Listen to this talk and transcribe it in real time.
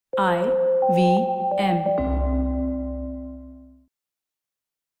IVM.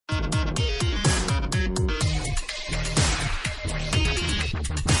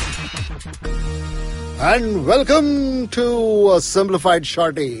 And welcome to a Simplified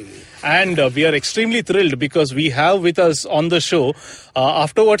Shorty. And we are extremely thrilled because we have with us on the show,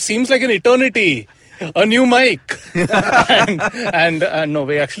 after what seems like an eternity, a new mic. and no,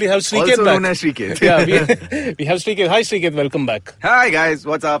 we actually have Sriket Also back. known as Sriket. Yeah, we have Sriket. Hi Sriket, welcome back. Hi guys,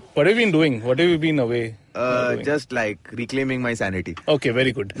 what's up? What have you been doing? What have you been away? Doing? Just like reclaiming my sanity. Okay,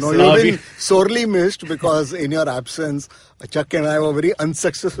 very good. No, you've been sorely missed because in your absence, Chuck and I were very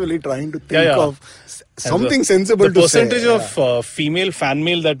unsuccessfully trying to think of something sensible to say. The percentage of female fan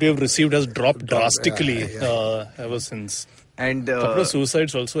mail that we have received has dropped drastically ever since. And a couple of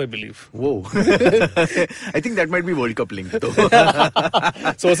suicides also, I believe. Whoa. I think that might be World Cup linked though.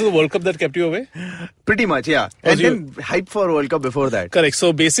 So was it the World Cup that kept you away? Pretty much, yeah. And then hype for World Cup before that. Correct.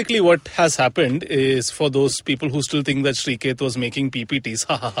 So basically what has happened is, for those people who still think that Sriket was making PPTs,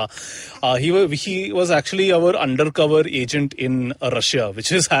 he was actually our undercover agent in Russia,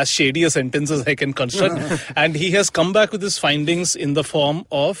 which is as shady a sentence as I can construct. And he has come back with his findings in the form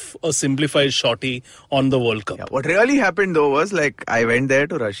of a simplified shorty on the World Cup. Yeah, what really happened though was, like, I went there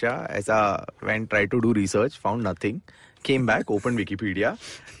to Russia, tried to do research, found nothing, came back, opened Wikipedia,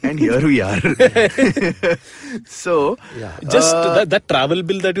 and here we are. So, just that travel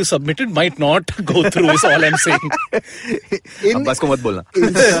bill that you submitted might not go through is all I'm saying. Abbas ko mat bolna.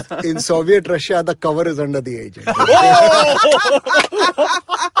 In Soviet Russia, the cover is under the agent.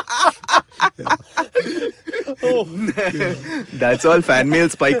 That's all fan mail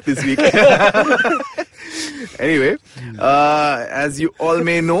spike this week. Anyway, as you all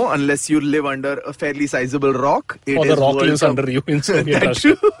may know, unless you live under a fairly sizable rock, or the rock lives under you in Soviet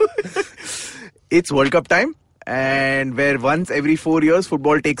Russia. It's World Cup time, and where once every 4 years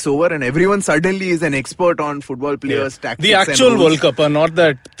football takes over and everyone suddenly is an expert on football players' tactics. The actual and World Cup, not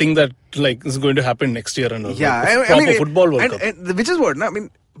that thing that is going to happen next year and all. Yeah, proper football World Cup. And which is what,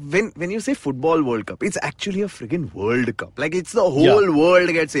 when you say football World Cup, it's actually a friggin' World Cup. Like, it's the whole world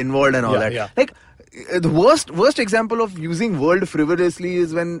gets involved and all that. Yeah. Like, the worst example of using world frivolously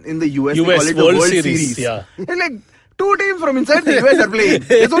is when in the US they call it the World Series. Yeah. And like, 2 teams from inside the US are playing.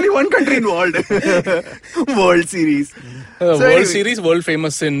 There's only one country involved. World Series. World Series, world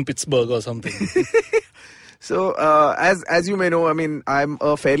famous in Pittsburgh or something. So, as you may know, I'm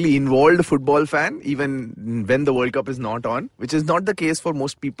a fairly involved football fan, even when the World Cup is not on, which is not the case for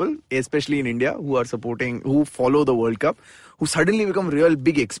most people, especially in India, who follow the World Cup, who suddenly become real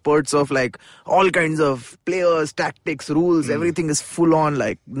big experts of like all kinds of players, tactics, rules, everything is full on,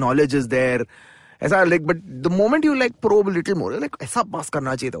 like knowledge is there. But the moment you probe a little more, like, ऐसा pass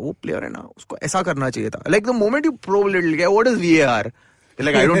करना चाहिए था, वो player है ना, उसको ऐसा करना चाहिए था. Like, the moment you probe a little, what is VAR?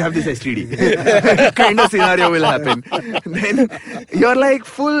 Like, I don't have this STD. Kind of scenario will happen. Then you're like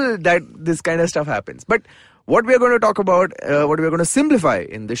full that this kind of stuff happens. But what we're going to talk about, what we're going to simplify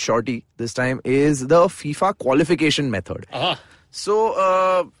in this shorty this time is the FIFA qualification method.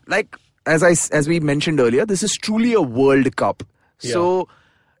 So, as we mentioned earlier, this is truly a World Cup. Yeah. So,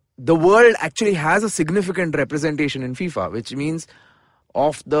 the world actually has a significant representation in FIFA, which means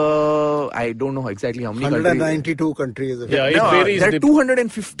of the, I don't know exactly how many 192 countries. Yeah, it varies. There are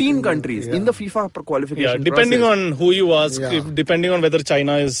 215 countries in the FIFA qualification process. Depending on who you ask, depending on whether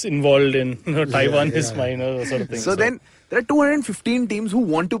China is involved in Taiwan is minor sort of thing. So then there are 215 teams who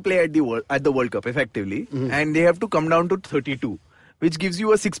want to play at the World Cup effectively, and they have to come down to 32. Which gives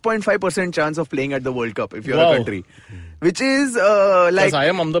you a 6.5% chance of playing at the World Cup if you're a country. Which is like... I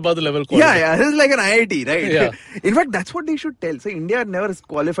am Ahmedabad level qualified. Yeah, this is like an IIT, right? Yeah. In fact, that's what they should tell. So India never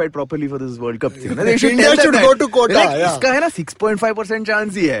qualified properly for this World Cup thing. They should India should go to quota. Like, iska hai na 6.5%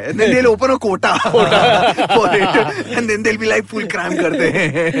 chance hi hai. And then they'll open a quota for it. And then they'll be like, full cram karte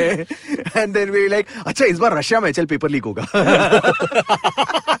hain. And then we'll be like, acha, is baar Russia mein chal paper leak hoga.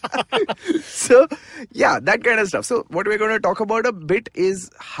 So, yeah, that kind of stuff. So, what we're going to talk about a bit is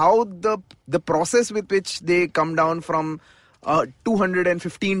how the process with which they come down from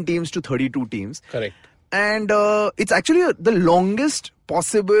 215 teams to 32 teams. Correct. And it's actually the longest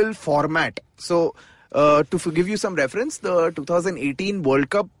possible format. So, to give you some reference, the 2018 World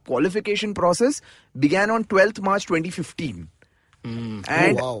Cup qualification process began on 12th March 2015.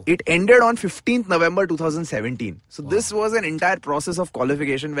 And it ended on 15th November 2017. So this was an entire process of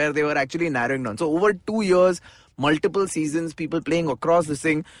qualification where they were actually narrowing down. So over 2 years, multiple seasons, people playing across this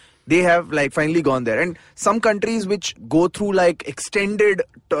thing, they have finally gone there. And some countries which go through extended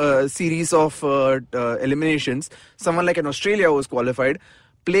series of eliminations, someone like an Australia who was qualified,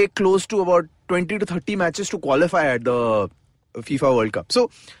 play close to about 20 to 30 matches to qualify at the FIFA World Cup. So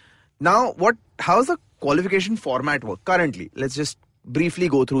Now, how's the qualification format work currently? Let's just briefly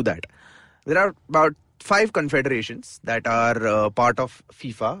go through that. There are about 5 confederations that are part of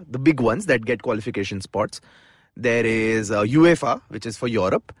FIFA, the big ones that get qualification spots. There is UEFA, which is for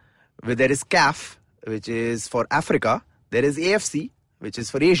Europe. There is CAF, which is for Africa. There is AFC, which is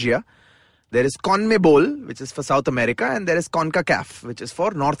for Asia. There is CONMEBOL, which is for South America. And there is CONCACAF, which is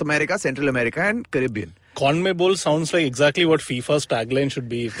for North America, Central America and Caribbean. CONMEBOL sounds like exactly what FIFA's tagline should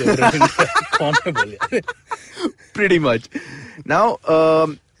be if they were in CONMEBOL. Yeah. Pretty much. Now,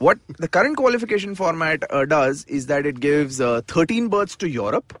 what the current qualification format does is that it gives 13 berths to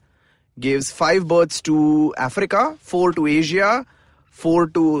Europe, gives 5 berths to Africa, 4 to Asia, 4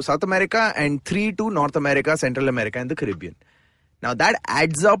 to South America, and 3 to North America, Central America, and the Caribbean. Now, that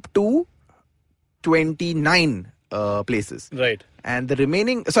adds up to 29 places. Right. And the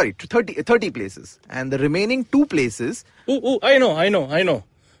remaining, 30 places. And the remaining 2 places. I know.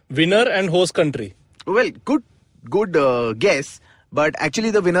 Winner and host country. Well, good guess. But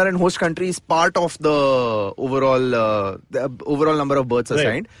actually, the winner and host country is part of the overall number of berths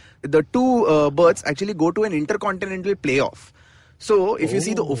assigned. Right. The 2 berths actually go to an intercontinental playoff. So, if you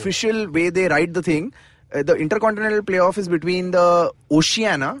see the official way they write the thing, the intercontinental playoff is between the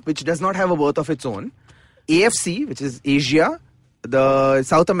Oceania, which does not have a berth of its own, AFC, which is Asia, the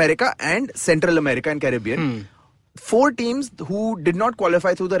South America, and Central America and Caribbean. 4 teams who did not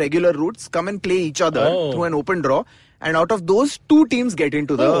qualify through the regular routes come and play each other through an open draw. And out of those, 2 teams get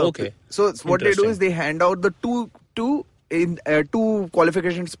into the... okay. So what they do is they hand out the two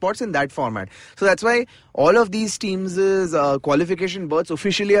qualification spots in that format. So that's why all of these teams' qualification berths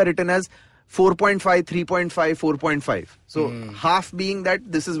officially are written as 4.5, 3.5, 4.5. So half being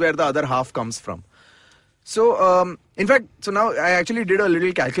that this is where the other half comes from. So, in fact, so now I actually did a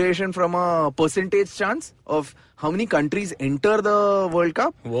little calculation from a percentage chance of how many countries enter the World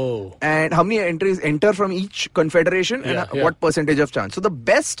Cup. Whoa. And how many entries enter from each confederation and what percentage of chance. So the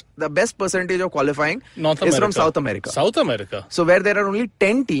best percentage of qualifying is from South America. South America. So where there are only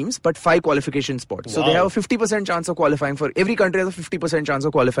 10 teams but 5 qualification spots. So they have a 50% chance of qualifying for, every country has a 50% chance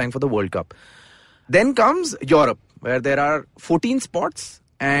of qualifying for the World Cup. Then comes Europe, where there are 14 spots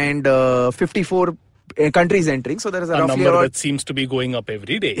and 54 countries entering, so there is a roughly number that seems to be going up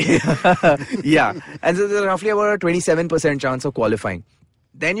every day. Yeah, and so there's roughly about a 27% chance of qualifying.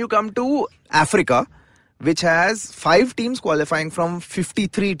 Then you come to Africa, which has 5 teams qualifying from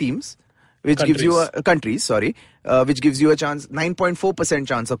 53 teams, which gives you which gives you a chance, 9.4%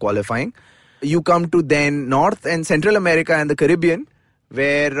 chance of qualifying. You come to then North and Central America and the Caribbean,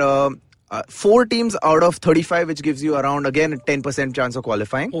 where 4 teams out of 35, which gives you around, again, a 10% chance of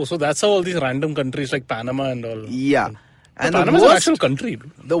qualifying. Oh, so that's how all these random countries like Panama and all. Yeah. And Panama is an actual country.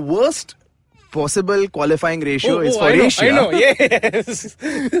 The worst possible qualifying ratio is for Asia. I know, yes.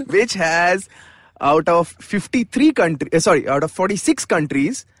 Which has, out of 46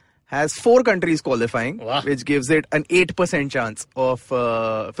 countries, has 4 countries qualifying, which gives it an 8% chance of,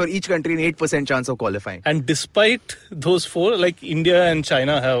 for each country, an 8% chance of qualifying. And despite those 4, like India and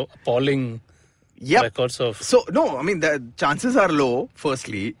China have appalling records of... So, no, I mean, the chances are low,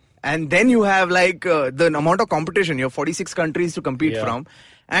 firstly. And then you have like the amount of competition. You have 46 countries to compete from.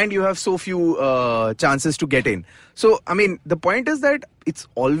 And you have so few chances to get in. So, I mean, the point is that it's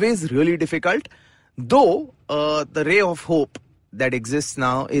always really difficult. Though, the ray of hope that exists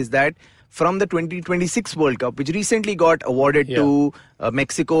now is that from the 2026 World Cup, which recently got awarded to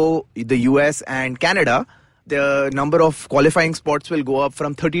Mexico, the US and Canada, the number of qualifying spots will go up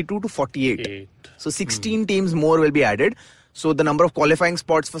from 32 to 48. So 16 teams more will be added. So the number of qualifying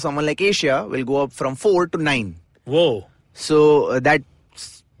spots for someone like Asia will go up from 4 to 9. Whoa. So that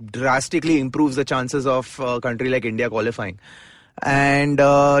drastically improves the chances of a country like India qualifying. And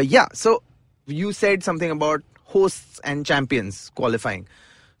so you said something about hosts and champions qualifying.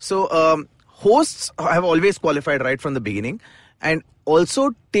 So hosts have always qualified right from the beginning, and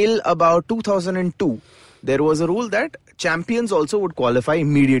also till about 2002 there was a rule that champions also would qualify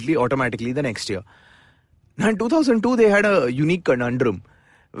immediately, automatically the next year. Now in 2002 they had a unique conundrum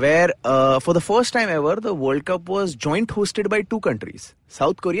where for the first time ever the World Cup was joint hosted by 2 countries,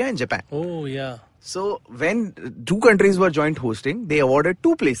 South Korea and Japan. Oh yeah. So when 2 countries were joint hosting, they awarded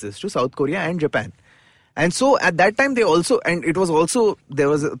 2 places to South Korea and Japan. And so at that time there was a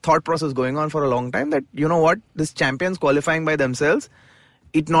thought process going on for a long time that, you know what, this champions qualifying by themselves,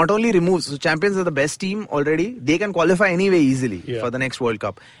 it not only removes, so champions are the best team already, they can qualify anyway easily for the next World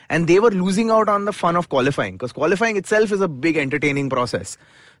Cup. And they were losing out on the fun of qualifying, because qualifying itself is a big entertaining process.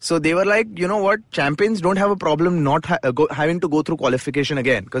 So they were like, you know what, champions don't have a problem not having to go through qualification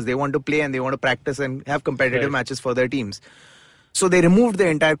again, because they want to play and they want to practice and have competitive matches for their teams. So they removed the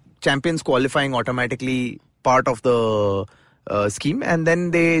entire champions qualifying automatically part of the scheme, and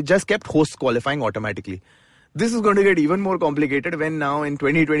then they just kept hosts qualifying automatically. This is going to get even more complicated when now in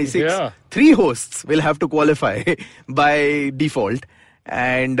 2026, 3 hosts will have to qualify by default.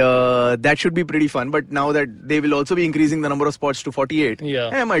 And that should be pretty fun. But now that they will also be increasing the number of spots to 48,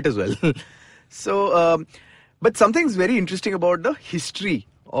 might as well. So, but something's very interesting about the history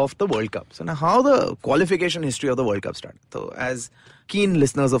of the World Cup. So now how the qualification history of the World Cup started. So as keen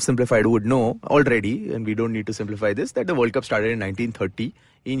listeners of Simplified would know already, and we don't need to simplify this, that the World Cup started in 1930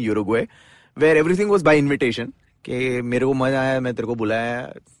 in Uruguay, where everything was by invitation. कि मेरे को मजा आया मैं तेरे को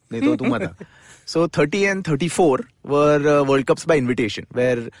बुलाया नहीं तो तू मत आ. So 30 and 34 were World Cups by invitation,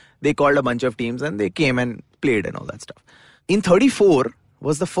 where they called a bunch of teams and they came and played and all that stuff. In 34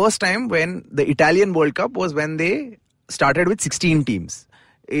 was the first time when the Italian World Cup was when they started with 16 teams.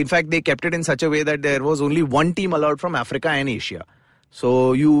 In fact, they kept it in such a way that there was only one team allowed from Africa and Asia.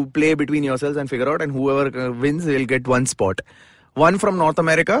 So you play between yourselves and figure out, and whoever wins will get one spot. 1 from North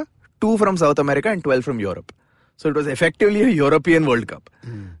America, 2 from South America, and 12 from Europe. So it was effectively a European World Cup,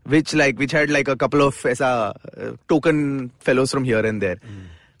 which had like a couple of token fellows from here and there.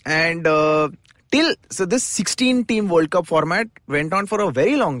 And so this 16-team World Cup format went on for a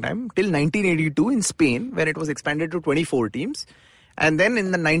very long time, till 1982 in Spain, where it was expanded to 24 teams. And then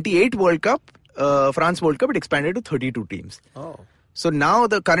in the 98 World Cup, France World Cup, it expanded to 32 teams. Oh. So now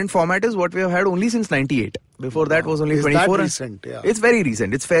the current format is what we have had only since 98. Before that was only 24. That recent? Yeah. It's very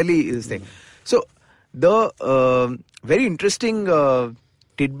recent. It's fairly this thing. So the very interesting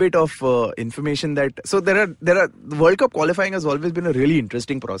tidbit of information that the World Cup qualifying has always been a really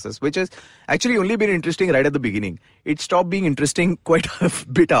interesting process, which has actually only been interesting right at the beginning. It stopped being interesting quite a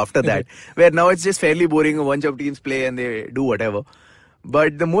bit after that, where now it's just fairly boring. A bunch of teams play and they do whatever.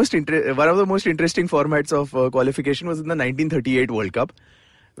 But the one of the most interesting formats of qualification was in the 1938 World Cup,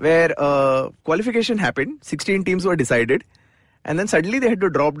 where qualification happened, 16 teams were decided, and then suddenly they had to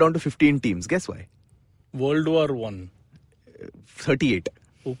drop down to 15 teams. Guess why? World War I. 38.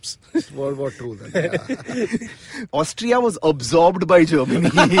 Oops. World War II then. Yeah. Austria was absorbed by Germany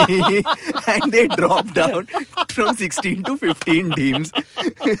and they dropped down from 16 to 15 teams.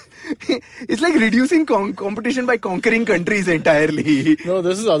 It's like reducing competition by conquering countries entirely. No,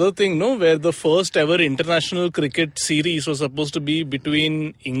 this is the other thing, no, where the first ever international cricket series was supposed to be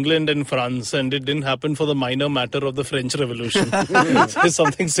between England and France, and it didn't happen for the minor matter of the French Revolution. It's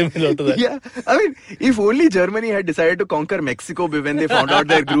something similar to that. Yeah, I mean, if only Germany had decided to conquer Mexico when they found out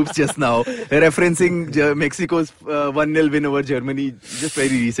their groups just now, referencing Mexico's 1-0 win over Germany just very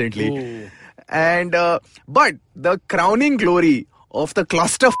recently. Ooh. And but the crowning glory of the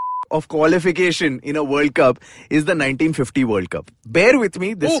cluster of qualification in a World Cup is the 1950 World Cup. Bear with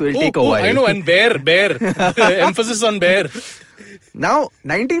me, this will take a while. I know, and bear. Emphasis on bear. Now,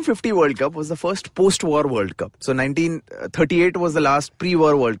 1950 World Cup was the first post-war World Cup. So 1938 was the last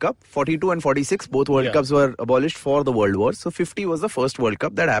pre-war World Cup. 42 and 46, both World Cups were abolished for the World War. So 50 was the first World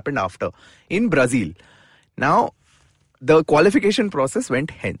Cup that happened after in Brazil. Now, the qualification process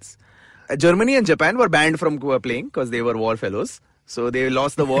went hence. Germany and Japan were banned from playing because they were war fellows. So they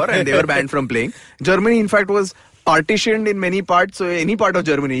lost the war and they were banned from playing. Germany, in fact, was partitioned in many parts. So any part of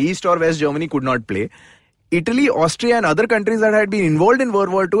Germany, East or West Germany, could not play. Italy, Austria and other countries that had been involved in World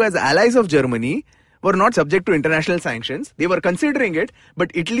War II as allies of Germany were not subject to international sanctions. They were considering it,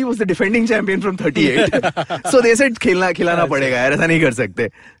 but Italy was the defending champion from 38. So they said, khilana padega, yaar, aisa nahi kar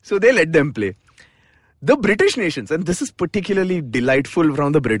sakte. So they let them play. The British nations, and this is particularly delightful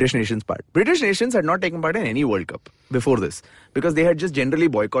from the British nations part. British nations had not taken part in any World Cup before this because they had just generally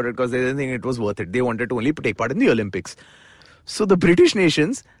boycotted because they didn't think it was worth it. They wanted to only take part in the Olympics. So the British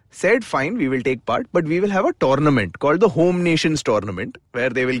nations said, fine, we will take part, but we will have a tournament called the Home Nations Tournament, where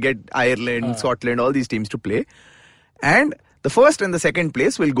they will get Ireland, Scotland, all these teams to play. And the first and the second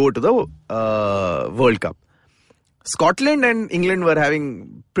place will go to the World Cup. Scotland and England were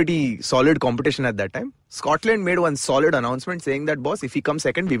having pretty solid competition at that time. Scotland made one solid announcement saying that, boss, if he comes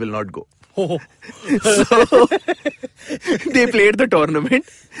second, we will not go. Oh. So they played the tournament.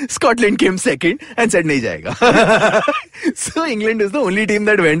 Scotland came second and said, nahi jayega. So England is the only team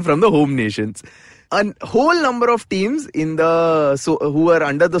that went from the home nations. A whole number of teams in who were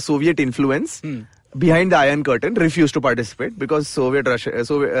under the Soviet influence behind the Iron Curtain refused to participate because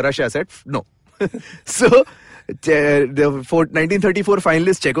Russia said no. So the 1934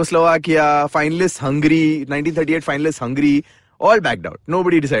 finalists Czechoslovakia, finalists Hungary, 1938 finalists Hungary, all backed out.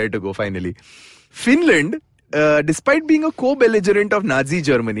 Nobody decided to go finally. Finland, despite being a co-belligerent of Nazi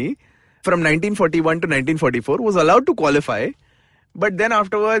Germany from 1941 to 1944, was allowed to qualify. But then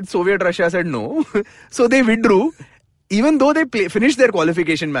afterwards, Soviet Russia said no. So they withdrew. even though they finished their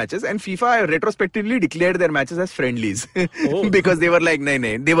qualification matches, and FIFA retrospectively declared their matches as friendlies because they were like,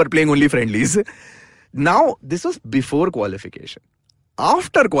 they were playing only friendlies. Now, this was before qualification.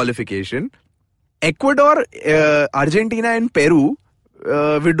 After qualification, Ecuador, Argentina and Peru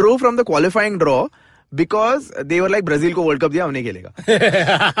withdrew from the qualifying draw because they were like, Brazil ko World Cup diya, humne khelega.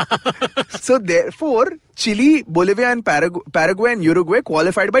 So therefore, Chile, Bolivia and Paraguay and Uruguay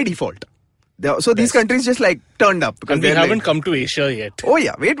qualified by default. So these countries just like turned up. Because they haven't come to Asia yet. Oh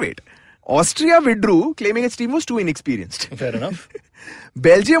yeah, wait. Austria withdrew, claiming its team was too inexperienced. Fair enough.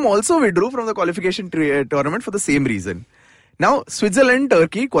 Belgium also withdrew from the qualification tournament for the same reason. Now, Switzerland and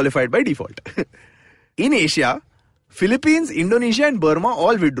Turkey qualified by default. In Asia, Philippines, Indonesia and Burma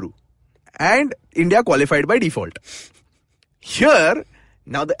all withdrew. And India qualified by default. Here,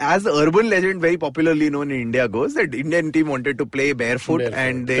 now as the urban legend very popularly known in India goes, that Indian team wanted to play barefoot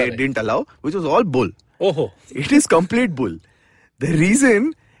and they didn't allow, which was all bull. Oh. It is complete bull. The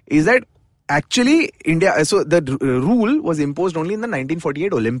reason is that actually India, so the rule was imposed only in the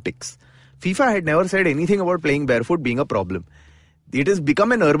 1948 Olympics. FIFA had never said anything about playing barefoot being a problem. It has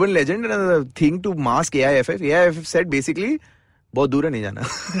become an urban legend and a thing to mask AIFF. AIFF said basically, बहुत दूर है नहीं जाना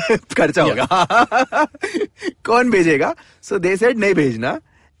खर्चा होगा कौन भेजेगा. So they said नहीं भेजना,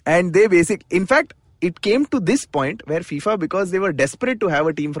 and they in fact it came to this point where FIFA, because they were desperate to have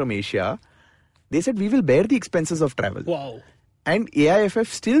a team from Asia, they said we will bear the expenses of travel. Wow. And AIFF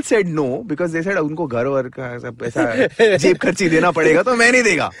still said no because they said उनको घर और का पैसा जेब खर्ची देना पड़ेगा तो मैं नहीं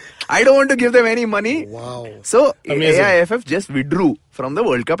देगा. I don't want to give them any money. Wow. So Amazing. AIFF just withdrew from the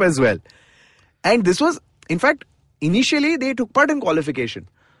World Cup as well. And this was, in fact, initially they took part in qualification.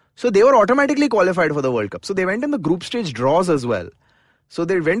 So they were automatically qualified for the World Cup. So they went in the group stage draws as well. So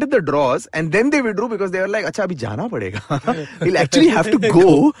they went in the draws and then they withdrew because they were like, अच्छा अभी जाना पड़ेगा. We'll actually have to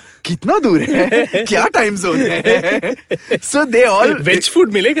go. कितना दूर है? क्या time zone है? So they all... Veg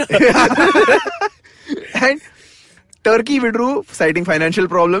food मिलेगा? And Turkey withdrew, citing financial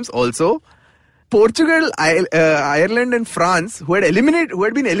problems also. Portugal, Ireland and France, who had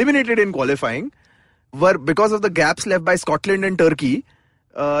been eliminated in qualifying, were, because of the gaps left by Scotland and Turkey,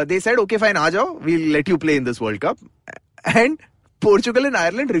 they said, okay, fine, aa jao, we'll let you play in this World Cup. And Portugal and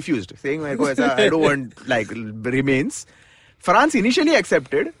Ireland refused, saying, I don't want remains. France initially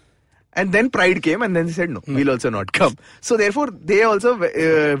accepted, and then pride came, and then they said, no, we'll also not come. So therefore, they also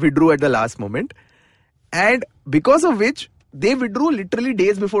withdrew at the last moment. And because of which, they withdrew literally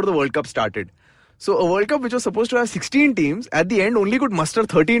days before the World Cup started. So a World Cup which was supposed to have 16 teams, at the end only could muster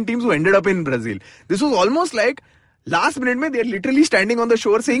 13 teams who ended up in Brazil. This was almost like last minute mein they're literally standing on the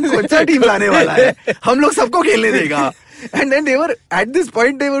shore saying कौन सा team आने वाला है, हम लोग सबको खेलने देगा. And then they were, at this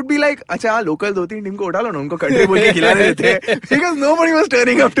point, they would be like, अच्छा local 2-3 team को उठा लो ना, उनको country बोल के खिलाने देते हैं, because nobody was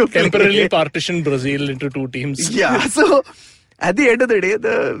turning up to play. Temporarily partitioned Brazil into 2 teams. Yeah, so at the end of the day,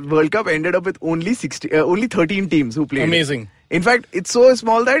 the World Cup ended up with only 13 teams who played. Amazing. In fact, it's so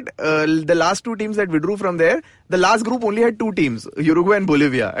small that the last 2 teams that withdrew from there, the last group only had 2 teams, Uruguay and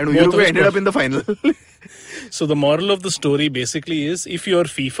Bolivia, and Uruguay ended up in the final. So the moral of the story basically is, if you're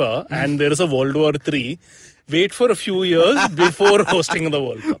FIFA and there is a World War III, wait for a few years before hosting the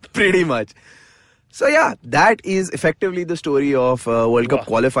World Cup. Pretty much. So yeah, that is effectively the story of World Cup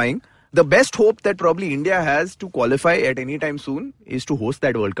qualifying. The best hope that probably India has to qualify at any time soon is to host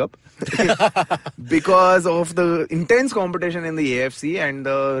that World Cup. Because of the intense competition in the AFC and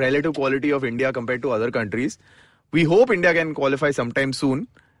the relative quality of India compared to other countries. We hope India can qualify sometime soon.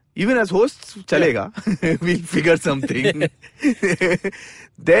 Even as hosts, chalega. We'll figure something.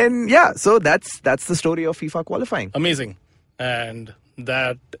 Then, yeah, so that's the story of FIFA qualifying. Amazing. And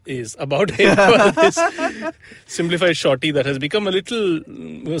that is about it for this simplified shorty that has become a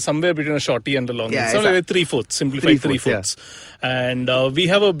little somewhere between a shorty and a long. Yeah, somewhere 3/4, simplified 3/4. Yeah. And we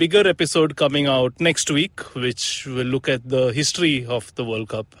have a bigger episode coming out next week, which will look at the history of the World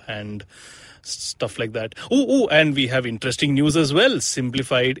Cup and stuff like that. Oh, and we have interesting news as well.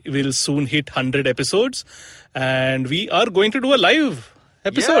 Simplified will soon hit 100 episodes, and we are going to do a live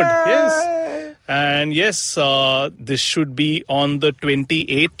episode. Yay! Yes. And yes, this should be on the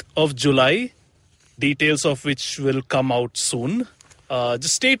 28th of July, details of which will come out soon.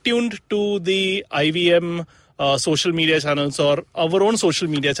 Just stay tuned to the IVM social media channels or our own social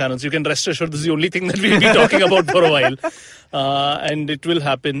media channels. You can rest assured this is the only thing that we'll be talking about for a while. And it will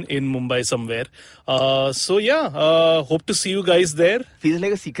happen in Mumbai somewhere. So yeah, hope to see you guys there. Feels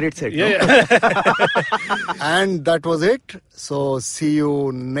like a secret set. Yeah. And that was it. So see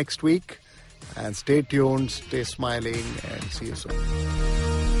you next week. And stay tuned, stay smiling, and see you soon.